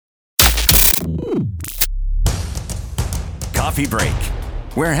Coffee Break,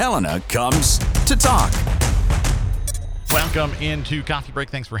 where Helena comes to talk. Welcome into Coffee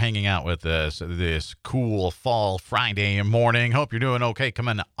Break. Thanks for hanging out with us this cool fall Friday morning. Hope you're doing okay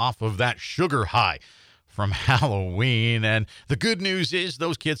coming off of that sugar high from Halloween. And the good news is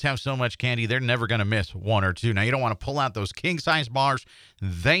those kids have so much candy, they're never going to miss one or two. Now, you don't want to pull out those king-size bars.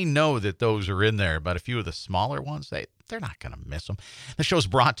 They know that those are in there, but a few of the smaller ones, they're not going to miss them. The show's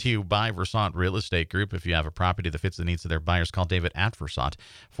brought to you by Versant Real Estate Group. If you have a property that fits the needs of their buyers, call David at Versant,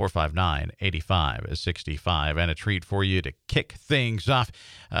 459-8565. And a treat for you to kick things off.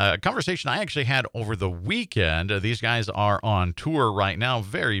 A conversation I actually had over the weekend. These guys are on tour right now,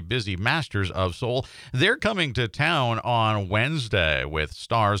 very busy, Masters of Soul. They're coming to town on Wednesday with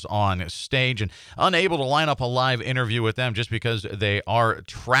stars on stage, and unable to line up a live interview with them just because they are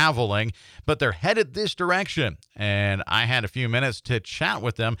traveling, but they're headed this direction. And I had a few minutes to chat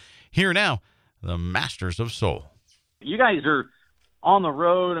with them. Here now, the Masters of Soul. You guys are on the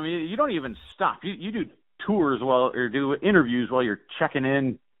road. I mean, you don't even stop. You do tours or do interviews while you're checking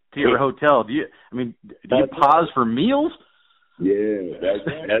in to your hotel. Do you pause for meals? Yeah, that's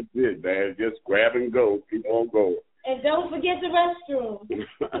it, man. Just grab and go. Keep on going. And don't forget the restroom.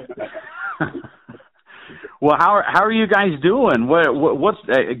 Well, how are you guys doing? What's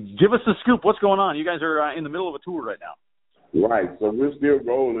give us the scoop. What's going on? You guys are in the middle of a tour right now. Right. So we're still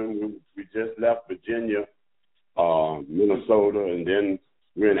rolling. We just left Virginia, Minnesota, and then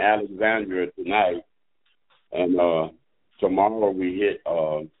we're in Alexandria tonight. And tomorrow we hit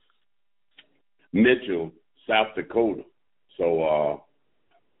Mitchell, South Dakota. So,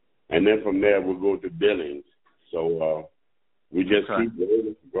 and then from there we'll go to Billings. So we just keep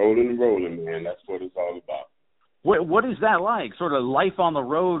rolling, man. That's what it's all about. What is that like? Sort of life on the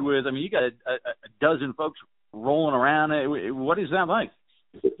road with, you got a dozen folks rolling around. What is that like?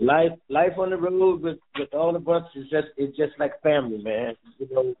 Life on the road with all of us is just like family, man.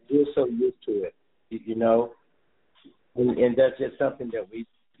 We're so used to it, and that's just something that we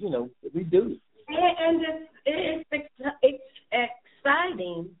do. And it's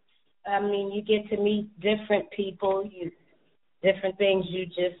exciting. You get to meet different people, different things you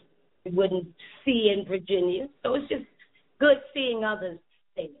just wouldn't see in Virginia. So it's just good seeing others.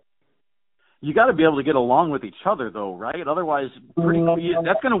 You got to be able to get along with each other, though, right? Otherwise, that's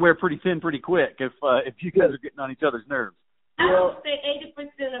going to wear pretty thin pretty quick if you guys are getting on each other's nerves. I would say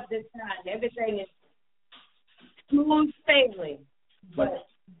 80% of the time, everything is smooth sailing. But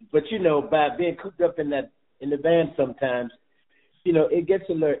by being cooped up in the van sometimes, it gets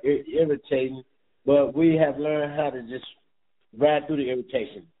a little irritating. But we have learned how to just ride through the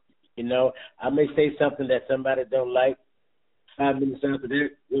irritation. I may say something that somebody don't like. 5 minutes after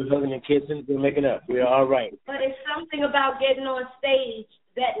that, we're hugging and kissing, we're making up. We're all right. But it's something about getting on stage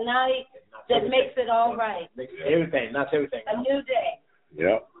that night that makes it all right. Everything, not everything. A new day.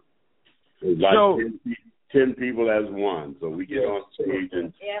 Yep. It's like 10 people as one, so we get on stage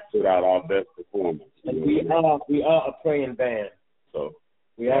and put out our best performance. And we are a praying band. So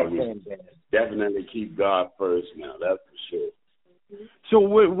we are a praying band. Definitely keep God first now, that's for sure. So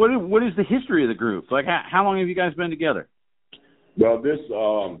what is the history of the group? Like, how long have you guys been together? Well, this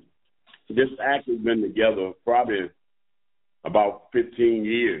act has been together probably about 15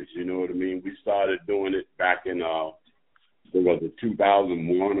 years, you know what I mean? We started doing it back in,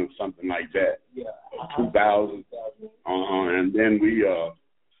 2001 or something like that. Yeah. 2000. And then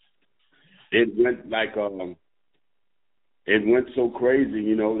it went so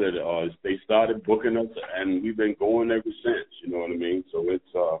crazy, that they started booking us, and we've been going ever since, you know what I mean? So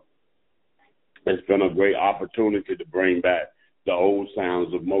it's been a great opportunity to bring back the old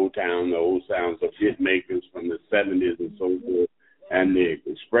sounds of Motown, the old sounds of hit makers from the 70s and so forth, and the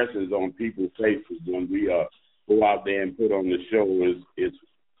expressions on people's faces when we go out there and put on the show is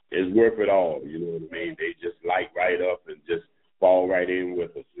worth it all, you know what I mean? They just light right up and just fall right in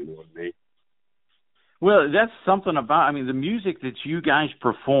with us, you know what I mean? Well, that's something about, the music that you guys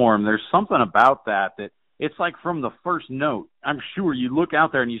perform, there's something about that it's like from the first note. I'm sure you look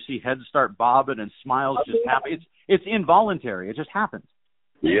out there and you see heads start bobbing and smiles just happen. It's involuntary. It just happens.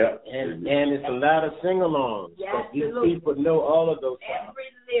 Yeah. And it's a lot of sing-alongs. Yes, these people know all of those songs.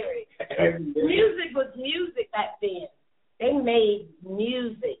 Every lyric. Music was music back then. They made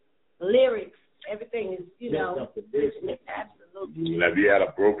music, lyrics, everything is, absolutely. If you had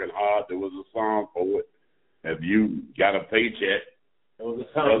a broken heart, there was a song for it. If you got a paycheck, there was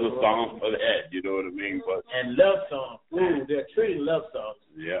a song for that, you know what I mean? And love songs. Ooh, they're treating love songs.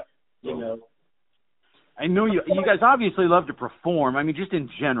 Yeah. I know you guys obviously love to perform. Just in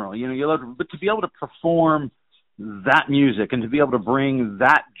general, you love but to be able to perform that music and to be able to bring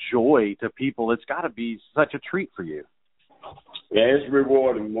that joy to people, it's got to be such a treat for you. Yeah, it's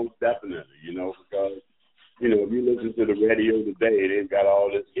rewarding, most definitely, because, if you listen to the radio today, they've got all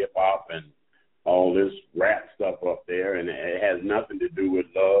this hip-hop and all this rap stuff up there, and it has nothing to do with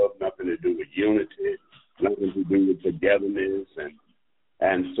love, nothing to do with unity, nothing to do with togetherness,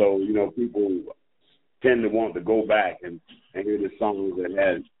 and so, people tend to want to go back and hear the songs that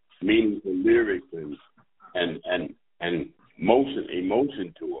had meaningful lyrics and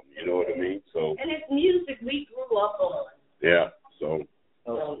emotion to them, you know what I mean? So, and it's music we grew up on. Yeah, so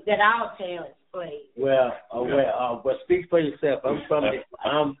that our parents played. Well, speak for yourself. I'm from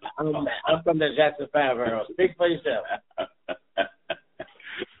the Jackson 5 era. Speak for yourself.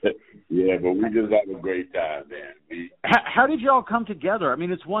 Yeah, but we just have a great time, man. How did y'all come together? I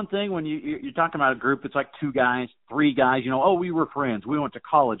mean, it's one thing when you're talking about a group. It's like 2 guys, 3 guys. We were friends. We went to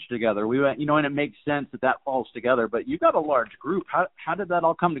college together. We went, and it makes sense that falls together. But you got a large group. How did that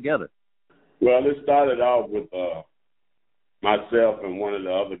all come together? Well, it started off with myself and one of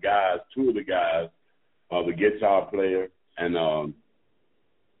the other guys, 2 of the guys, the guitar player and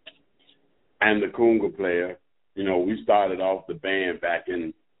the conga player. We started off the band back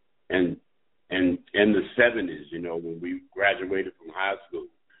in the 70s, when we graduated from high school.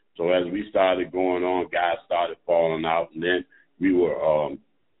 So as we started going on, guys started falling out, and then we were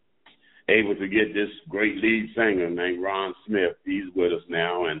able to get this great lead singer named Ron Smith. He's with us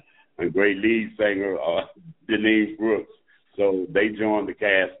now, and great lead singer Denise Brooks. So they joined the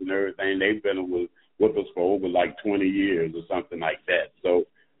cast and everything. They've been with us for over like 20 years or something like that. So,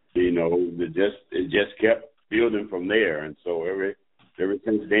 it just kept building from there. And so ever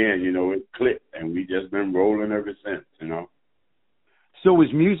since then, it clicked, and we just been rolling ever since, So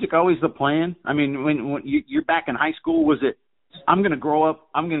was music always the plan? I mean, when you're back in high school, was it, I'm going to grow up,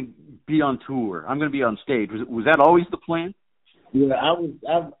 I'm going to be on tour, I'm going to be on stage? Was that always the plan? Yeah, I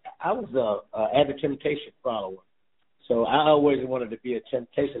was a Avid Temptation follower. So I always wanted to be a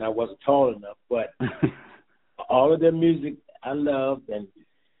Temptation. I wasn't tall enough, but all of their music I loved, and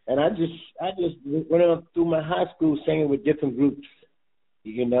I just went on through my high school singing with different groups,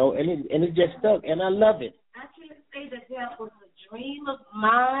 and it just stuck, and I love it. I can't say that was a dream of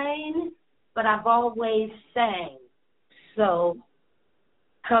mine, but I've always sang. So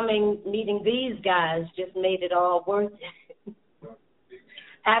meeting these guys just made it all worth it.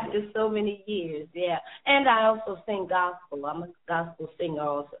 After so many years, yeah. And I also sing gospel. I'm a gospel singer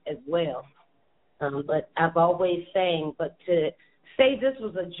also as well. But I've always sang. But to say this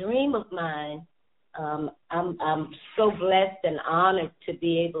was a dream of mine, I'm so blessed and honored to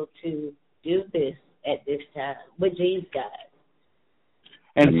be able to do this at this time with these guys.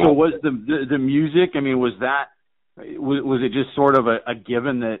 And so was the music, I mean, was it just sort of a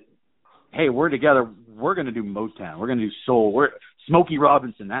given that, hey, we're together, we're going to do Motown, we're going to do soul, we're Smokey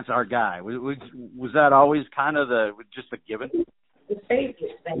Robinson, that's our guy. Was that always kind of just a given? The favorites.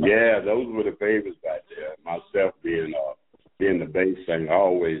 Yeah, those were the favorites back there. Myself being the bass singer, I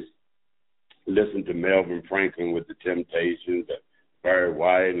always listened to Melvin Franklin with the Temptations, and Barry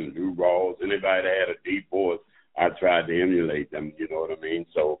White and Lou Rawls. Anybody that had a deep voice, I tried to emulate them, you know what I mean?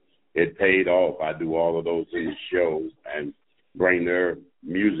 So it paid off. I do all of those in the shows and bring their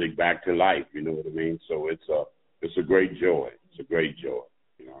music back to life, you know what I mean? So it's a great joy. It's a great joy,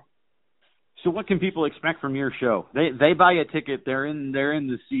 So what can people expect from your show? They buy a ticket, they're in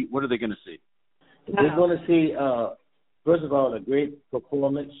the seat. What are they going to see? They're going to see, first of all, a great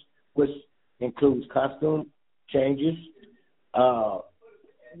performance, which includes costume changes.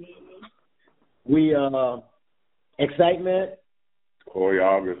 Excitement.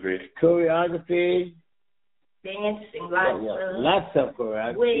 Choreography. Dancing, lots of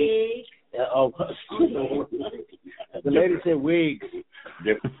choreography. Wigs. The lady said wigs.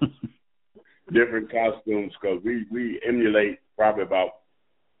 Different costumes, because we emulate probably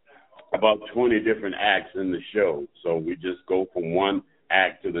about 20 different acts in the show. So we just go from one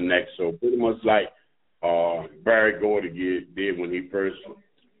act to the next. So pretty much like Barry Gordy did when he first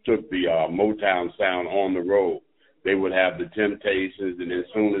took the Motown sound on the road. They would have the Temptations, and as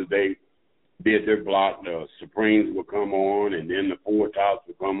soon as they did their block, the Supremes would come on, and then the Four Tops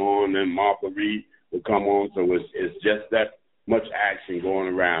would come on, then Martha Reed would come on. So it's just that much action going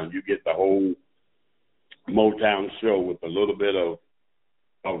around. You get the whole Motown show with a little bit of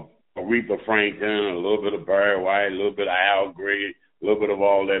Aretha Franklin, a little bit of Barry White, a little bit of Al Green, a little bit of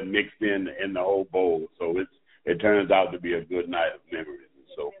all that mixed in the whole bowl. So it turns out to be a good night of memories and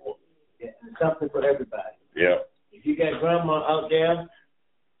so forth. Yeah, something for everybody. Yeah. If you got grandma out there,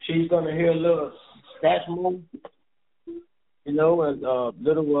 she's going to hear a little stash move, and little,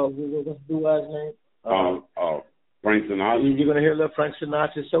 what's the guy's name? Frank Sinatra. You're going to hear a little Frank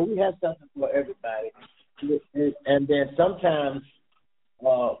Sinatra. So we have something for everybody. And then sometimes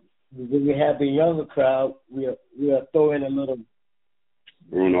when we have the younger crowd, we'll throw in a little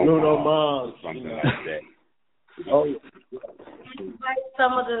Bruno Mars. Something like that. Oh, yeah. Invite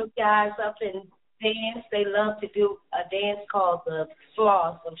some of the guys up and dance. They love to do a dance called the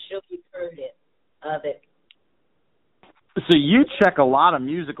floss. I'm sure you've heard of it. So you check a lot of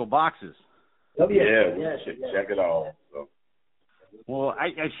musical boxes. Oh, Yeah, check it all. So. Well,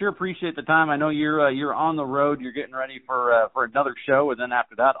 I sure appreciate the time. I know you're on the road. You're getting ready for another show, and then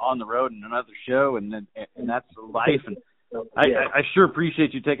after that, on the road and another show, and that's life. And I sure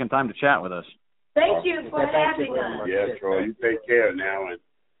appreciate you taking time to chat with us. Thank you for having us. Yeah, Troy, you take care now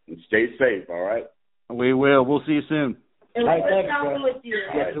and stay safe, all right? We will. We'll see you soon. It was good talking with you.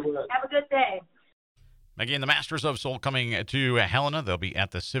 Yes, Have a good day. Again, the Masters of Soul coming to Helena. They'll be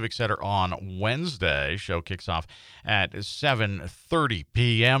at the Civic Center on Wednesday. Show kicks off at 7:30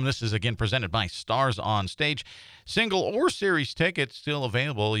 p.m. This is, again, presented by Stars on Stage. Single or series tickets still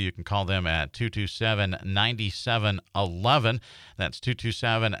available. You can call them at 227-9711. That's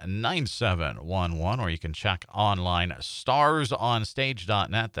 227-9711. Or you can check online,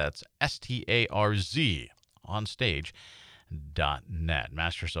 starsonstage.net. That's STARZ onstage.net.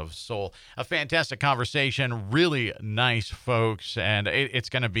 Masters of Soul. A fantastic conversation, really nice folks, and it's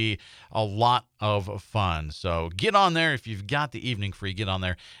going to be a lot of fun. So get on there. If you've got the evening free, get on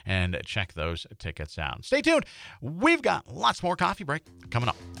there and check those tickets out. Stay tuned. We've got lots more Coffee Break coming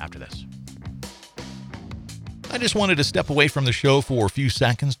up after this. I just wanted to step away from the show for a few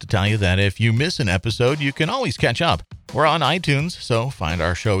seconds to tell you that if you miss an episode, you can always catch up. We're on iTunes, so find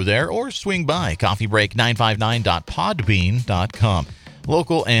our show there or swing by coffeebreak959.podbean.com.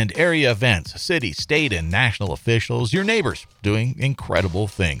 Local and area events, city, state, and national officials, your neighbors doing incredible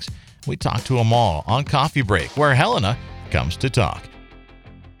things. We talk to them all on Coffee Break, where Helena comes to talk.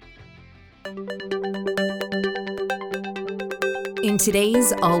 In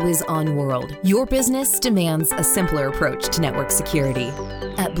today's always-on world, your business demands a simpler approach to network security.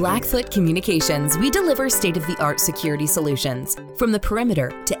 At Blackfoot Communications, we deliver state-of-the-art security solutions, from the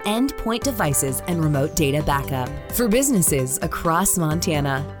perimeter to endpoint devices and remote data backup, for businesses across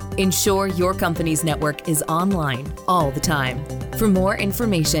Montana. Ensure your company's network is online all the time. For more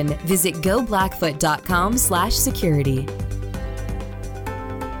information, visit goblackfoot.com/security.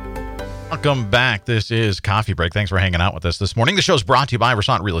 Welcome back. This is Coffee Break. Thanks for hanging out with us this morning. The show's brought to you by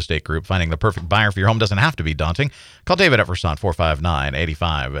Versant Real Estate Group. Finding the perfect buyer for your home doesn't have to be daunting. Call David at Versant,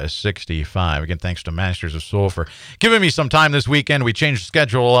 459-8565. Again, thanks to Masters of Soul for giving me some time this weekend. We changed the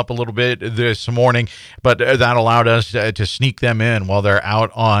schedule up a little bit this morning, but that allowed us to sneak them in while they're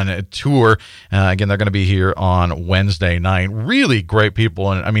out on tour. Again, they're going to be here on Wednesday night. Really great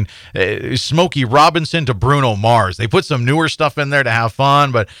people. And I mean, Smokey Robinson to Bruno Mars. They put some newer stuff in there to have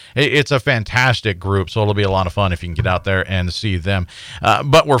fun, but it's a fantastic group, so it'll be a lot of fun if you can get out there and see them.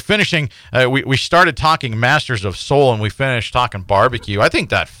 But we're finishing. We started talking Masters of Soul, and we finished talking barbecue. I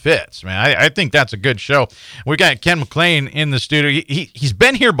think that fits, man. I think that's a good show. We got Ken McLean in the studio. He's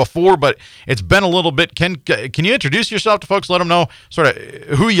been here before, but it's been a little bit. Ken, can you introduce yourself to folks? Let them know sort of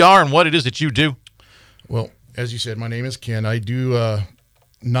who you are and what it is that you do. Well, as you said, my name is Ken. I do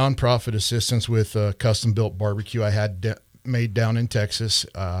nonprofit assistance with Custom Built Barbecue. I had made down in Texas.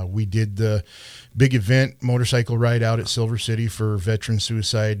 We did the big event motorcycle ride out at Silver City for veteran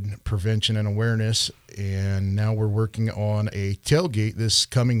suicide prevention and awareness. And now we're working on a tailgate this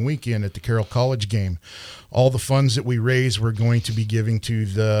coming weekend at the Carroll College game. All the funds that we raise, we're going to be giving to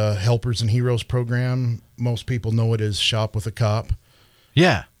the Helpers and Heroes program. Most people know it as Shop with a Cop.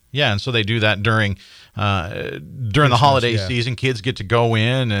 Yeah. Yeah, and so they do that during the holiday season. Kids get to go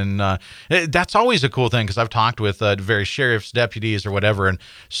in, and that's always a cool thing because I've talked with various sheriff's deputies or whatever, and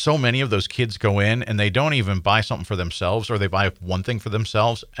so many of those kids go in and they don't even buy something for themselves, or they buy one thing for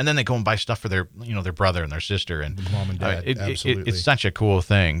themselves, and then they go and buy stuff for their brother and their sister and mom and dad. Absolutely, it's such a cool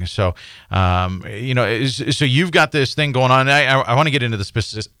thing. So so you've got this thing going on. I want to get into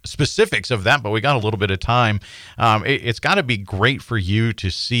the specifics of that, but we got a little bit of time. It's got to be great for you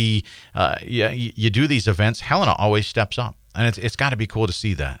to see. You do these events. Helena always steps up, and it's got to be cool to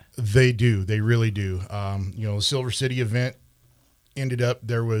see that. They do. They really do. The Silver City event ended up,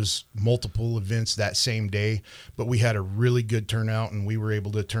 there was multiple events that same day, but we had a really good turnout, and we were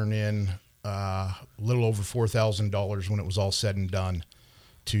able to turn in a little over $4,000 when it was all said and done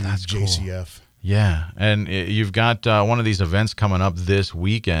to That's JCF. Cool. Yeah, and you've got one of these events coming up this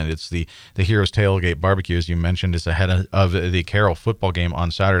weekend. It's the Heroes Tailgate Barbecue, as you mentioned. It's ahead of the Carroll football game on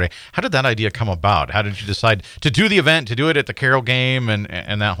Saturday. How did that idea come about? How did you decide to do the event, to do it at the Carroll game,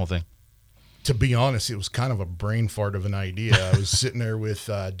 and that whole thing? To be honest, it was kind of a brain fart of an idea. I was sitting there with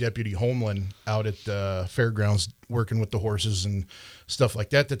Deputy Homeland out at the fairgrounds working with the horses and stuff like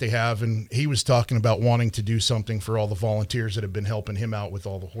that they have, and he was talking about wanting to do something for all the volunteers that have been helping him out with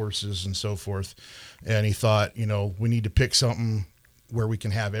all the horses and so forth. And he thought, we need to pick something where we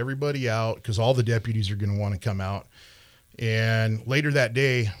can have everybody out because all the deputies are going to want to come out. And later that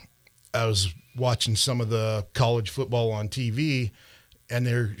day, I was watching some of the college football on TV, and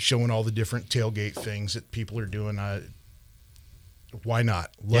they're showing all the different tailgate things that people are doing. Why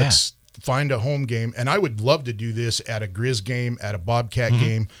not? Let's find a home game. And I would love to do this at a Grizz game, at a Bobcat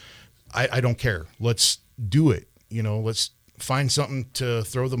game. I don't care. Let's do it. Let's find something to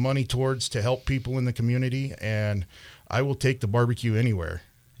throw the money towards to help people in the community. And I will take the barbecue anywhere.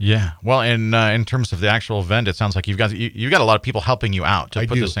 Yeah. Well, in terms of the actual event, it sounds like you've got a lot of people helping you out to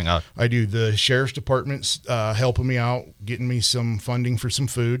put this thing up. I do. The sheriff's department's helping me out, getting me some funding for some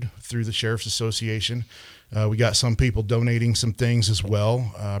food through the Sheriff's Association. We got some people donating some things as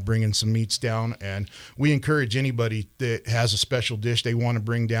well, bringing some meats down. And we encourage anybody that has a special dish they want to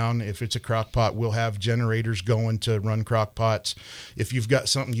bring down. If it's a crock pot, we'll have generators going to run crock pots. If you've got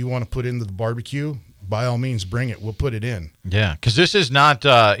something you want to put into the barbecue, by all means, bring it. We'll put it in. Yeah, because this is not,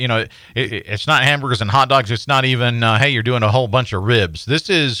 it's not hamburgers and hot dogs. It's not even, hey, you're doing a whole bunch of ribs. This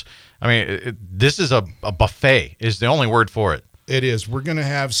is, this is a buffet is the only word for it. It is. We're going to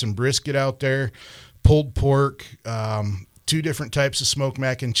have some brisket out there, pulled pork, 2 different types of smoked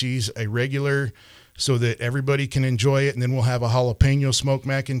mac and cheese, a regular so that everybody can enjoy it, and then we'll have a jalapeno smoked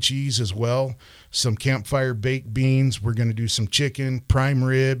mac and cheese as well, some campfire baked beans. We're going to do some chicken, prime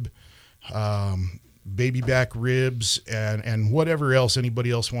rib, baby back ribs, and whatever else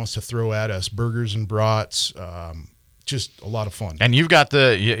anybody else wants to throw at us, burgers and brats, just a lot of fun. And you've got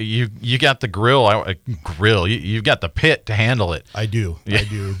you got the grill, you've got the pit to handle it. I do.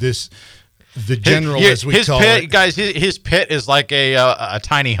 The general, as we call pit, it. Guys, his pit is like a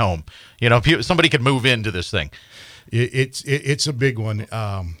tiny home. Somebody could move into this thing. It's a big one.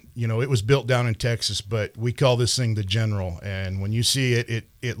 It was built down in Texas, but we call this thing the General. And when you see it,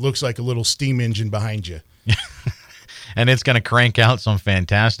 it looks like a little steam engine behind you. And it's going to crank out some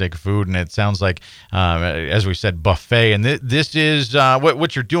fantastic food. And it sounds like, as we said, buffet. And this is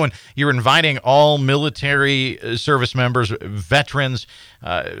what you're doing. You're inviting all military service members, veterans,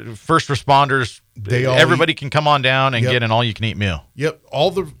 first responders. Everybody can come on down and get an all-you-can-eat meal. Yep.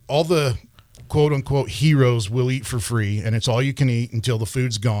 All the quote-unquote heroes will eat for free, and it's all you can eat until the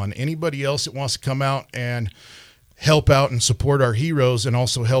food's gone. Anybody else that wants to come out and help out and support our heroes and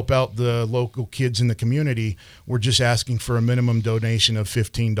also help out the local kids in the community, we're just asking for a minimum donation of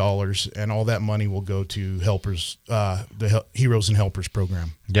 $15, and all that money will go to helpers, the Heroes and Helpers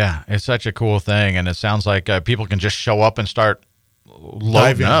program. Yeah, it's such a cool thing, and it sounds like people can just show up and start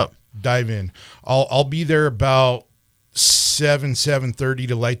loading up. Dive in. I'll be there about 7:30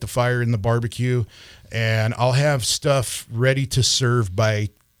 to light the fire in the barbecue, and I'll have stuff ready to serve by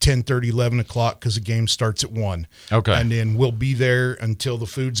 10:30, 11 o'clock because the game starts at 1. Okay. And then we'll be there until the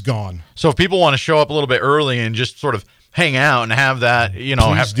food's gone. So if people want to show up a little bit early and just sort of hang out and have that,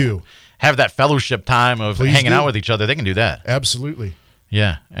 have that fellowship time of hanging out with each other, they can do that. Absolutely.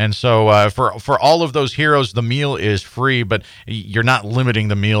 Yeah, and so for all of those heroes, the meal is free, but you're not limiting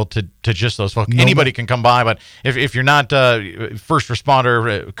the meal to just those folks. Anybody can come by, but if you're not first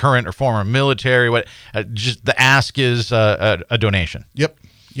responder, current or former military, just the ask is a donation. Yep.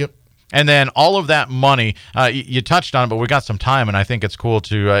 And then all of that money, you touched on it, but we got some time, and I think it's cool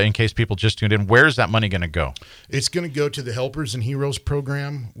to, in case people just tuned in, where's that money going to go? It's going to go to the Helpers and Heroes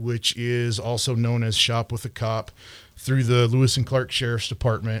program, which is also known as Shop with a Cop, through the Lewis and Clark Sheriff's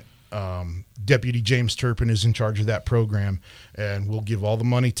Department. Deputy James Turpin is in charge of that program, and we'll give all the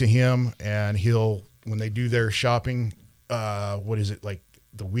money to him, and when they do their shopping,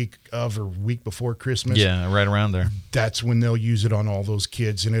 the week of or week before Christmas. Yeah, right around there. That's when they'll use it on all those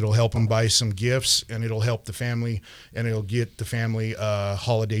kids, and it'll help them buy some gifts, and it'll help the family, and it'll get the family a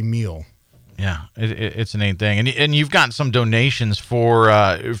holiday meal. Yeah, it's a neat thing. And you've got some donations for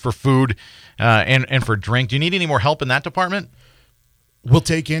food and for drink. Do you need any more help in that department? We'll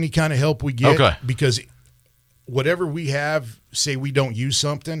take any kind of help we get. Okay. Because whatever we have, say we don't use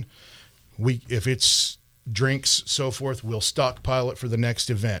something, if it's drinks, so forth, we'll stockpile it for the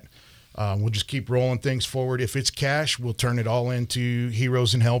next event. We'll just keep rolling things forward. If it's cash, we'll turn it all into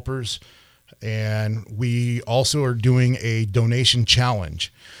Heroes and Helpers. And we also are doing a donation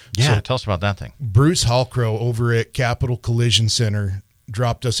challenge. Yeah, tell us about that thing. Bruce Hallcrow over at Capital Collision Center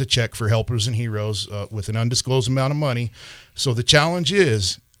dropped us a check for Helpers and Heroes with an undisclosed amount of money. So the challenge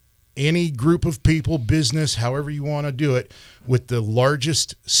is any group of people, business, however you want to do it, with the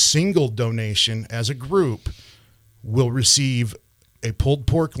largest single donation as a group will receive a pulled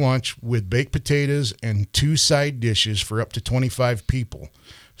pork lunch with baked potatoes and 2 side dishes for up to 25 people.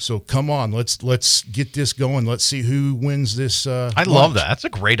 So come on, let's get this going. Let's see who wins this. I love that. That's a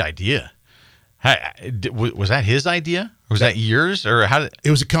great idea. Was that his idea? Or was that yours? Or how did...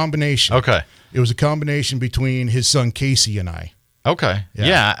 It was a combination. Okay. It was a combination between his son Casey and I. Okay.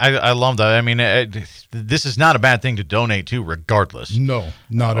 Yeah, I love that. I mean, this is not a bad thing to donate to, regardless. No,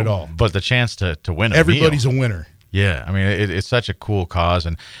 not at all. But the chance to win everybody's a winner. Yeah, I mean, it's such a cool cause,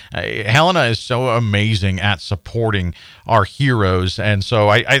 and Helena is so amazing at supporting our heroes, and so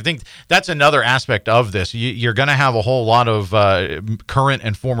I think that's another aspect of this. You're going to have a whole lot of current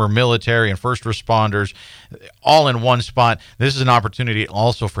and former military and first responders all in one spot. This is an opportunity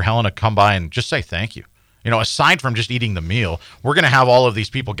also for Helena to come by and just say thank you. You know, aside from just eating the meal, we're going to have all of these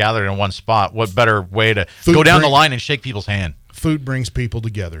people gathered in one spot. What better way to go down the line and shake people's hand? Food brings people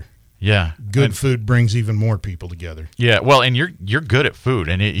together. Yeah, good food brings even more people together. Yeah, well, and you're good at food,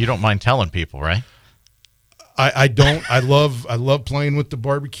 and you don't mind telling people, right? I don't. I love playing with the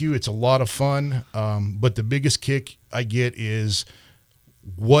barbecue. It's a lot of fun. But the biggest kick I get is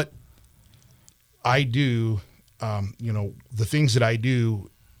what I do. The things that I do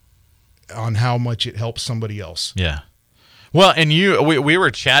on how much it helps somebody else. Yeah. Well, and we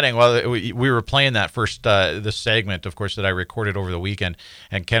were chatting while we were playing that first the segment, of course, that I recorded over the weekend,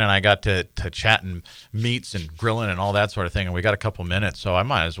 and Ken and I got to chatting meats and grilling and all that sort of thing, and we got a couple minutes, so I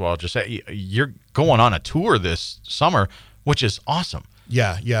might as well just say you're going on a tour this summer, which is awesome.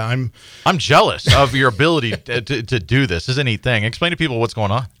 Yeah, I'm jealous of your ability to do this. This is a neat thing. Explain to people what's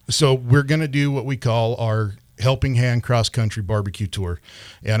going on. So we're going to do what we call our Helping Hand Cross Country Barbecue Tour.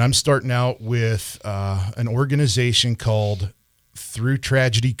 And I'm starting out with an organization called Through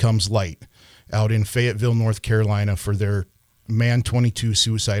Tragedy Comes Light out in Fayetteville, North Carolina for their Man 22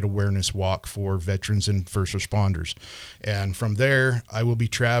 Suicide Awareness Walk for veterans and first responders. And from there, I will be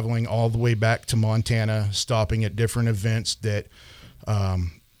traveling all the way back to Montana, stopping at different events that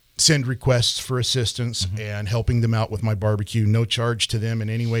send requests for assistance and helping them out with my barbecue. No charge to them in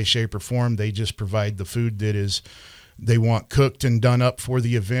any way, shape, or form. They just provide the food that they want cooked and done up for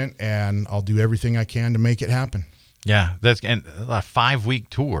the event, and I'll do everything I can to make it happen. Yeah, that's a 5-week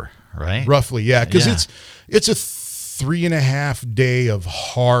tour, right? Roughly, yeah, because it's a 3.5 day of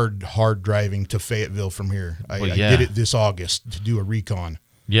hard driving to Fayetteville from here. I did it this August to do a recon.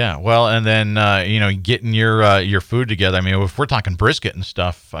 Yeah, well, and then getting your food together. I mean, if we're talking brisket and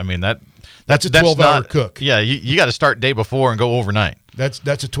stuff, I mean that's a 12-hour cook. Yeah, you got to start day before and go overnight. That's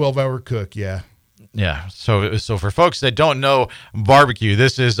a 12-hour cook. Yeah. Yeah. So for folks that don't know barbecue,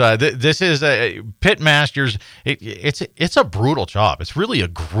 this is Pitmasters. It's a brutal job. It's really a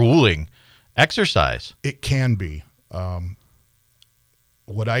grueling exercise. It can be.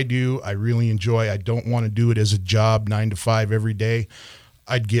 What I do, I really enjoy. I don't want to do it as a job 9 to 5 every day.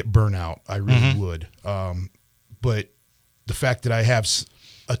 I'd get burnout. I really would. But the fact that I have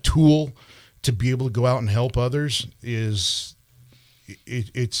a tool to be able to go out and help others it's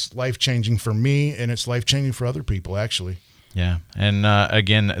life-changing for me, and it's life-changing for other people, actually. Yeah, and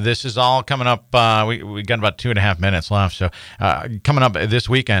again, this is all coming up. We got about 2.5 minutes left. So coming up this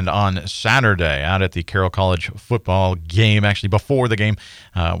weekend on Saturday out at the Carroll College football game, actually before the game,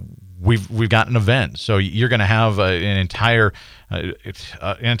 we've got an event. So you're going to have an entire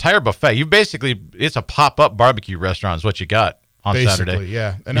buffet. It's a pop-up barbecue restaurant is what you got on Saturday.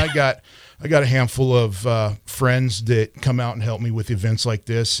 Yeah, and I got a handful of friends that come out and help me with events like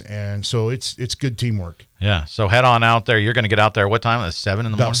this, and so it's good teamwork. Yeah, so head on out there. You're going to get out there what time? At 7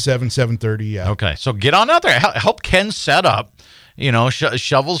 in the morning? About 7:30, yeah. Okay, so get on out there. Help Ken set up.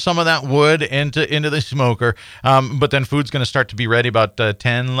 Shovel some of that wood into the smoker. But then food's going to start to be ready about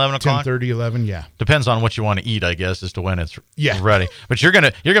 10, 11 o'clock? 10:30, 11, yeah. Depends on what you want to eat, I guess, as to when it's ready. But you're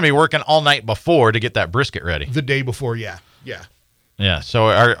gonna be working all night before to get that brisket ready. The day before, yeah. Yeah. So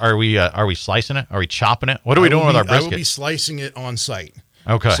are we slicing it? Are we chopping it? What are we doing with our brisket? I will be slicing it on site.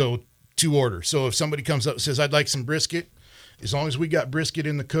 Okay. So to order. So if somebody comes up and says, I'd like some brisket, as long as we got brisket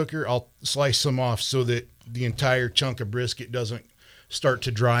in the cooker, I'll slice some off so that the entire chunk of brisket doesn't start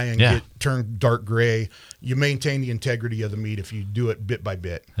to dry and turn dark gray. You maintain the integrity of the meat if you do it bit by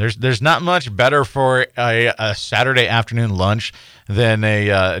bit. There's not much better for a Saturday afternoon lunch than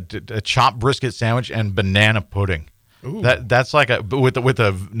a chopped brisket sandwich and banana pudding. Ooh. That's like with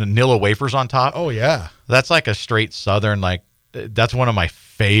the vanilla wafers on top. Oh yeah, that's like a straight Southern. That's one of my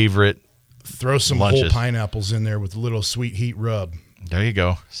favorite. Throw some lunches. whole pineapples in there with a little sweet heat rub. There you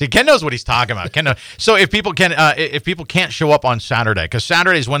go. See, Ken knows what he's talking about. Ken knows. So if people can't show up on Saturday, because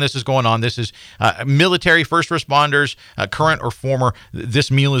Saturday is when this is going on, this is military, first responders, current or former.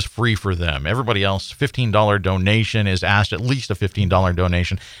 This meal is free for them. Everybody else, $15 donation is asked, at least a $15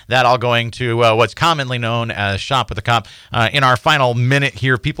 donation. That all going to what's commonly known as Shop with a Cop. In our final minute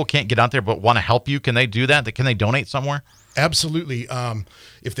here, if people can't get out there but want to help you, can they do that? Can they donate somewhere? Absolutely.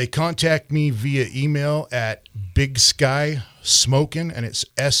 If they contact me via email at Big Sky Smokin', and it's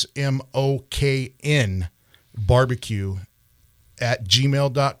SMOKN barbecue at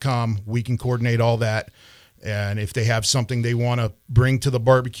gmail.com, we can coordinate all that. And if they have something they want to bring to the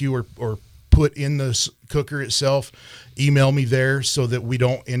barbecue or put in the cooker itself, email me there so that we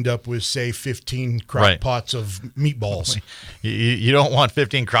don't end up with, say, 15 crock pots of meatballs. You don't want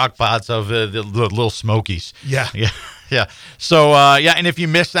 15 crock pots of the little smokies. Yeah. Yeah. So, and if you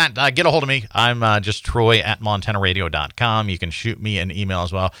missed that, get a hold of me. I'm just Troy at MontanaRadio.com. You can shoot me an email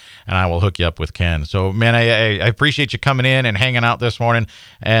as well, and I will hook you up with Ken. So, man, I appreciate you coming in and hanging out this morning,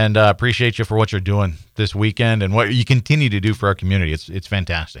 and appreciate you for what you're doing this weekend and what you continue to do for our community. It's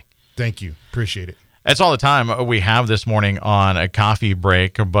fantastic. Thank you. Appreciate it. That's all the time we have this morning on a coffee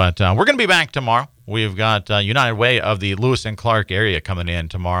break, but we're going to be back tomorrow. We've got United Way of the Lewis and Clark area coming in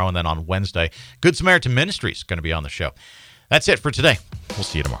tomorrow, and then on Wednesday, Good Samaritan Ministries is going to be on the show. That's it for today. We'll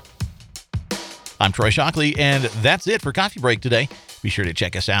see you tomorrow. I'm Troy Shockley, and that's it for Coffee Break today. Be sure to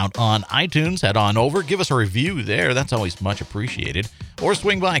check us out on iTunes. Head on over. Give us a review there. That's always much appreciated. Or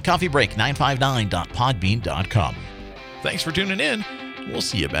swing by coffeebreak959.podbean.com. Thanks for tuning in. We'll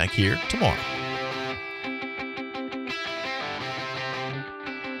see you back here tomorrow.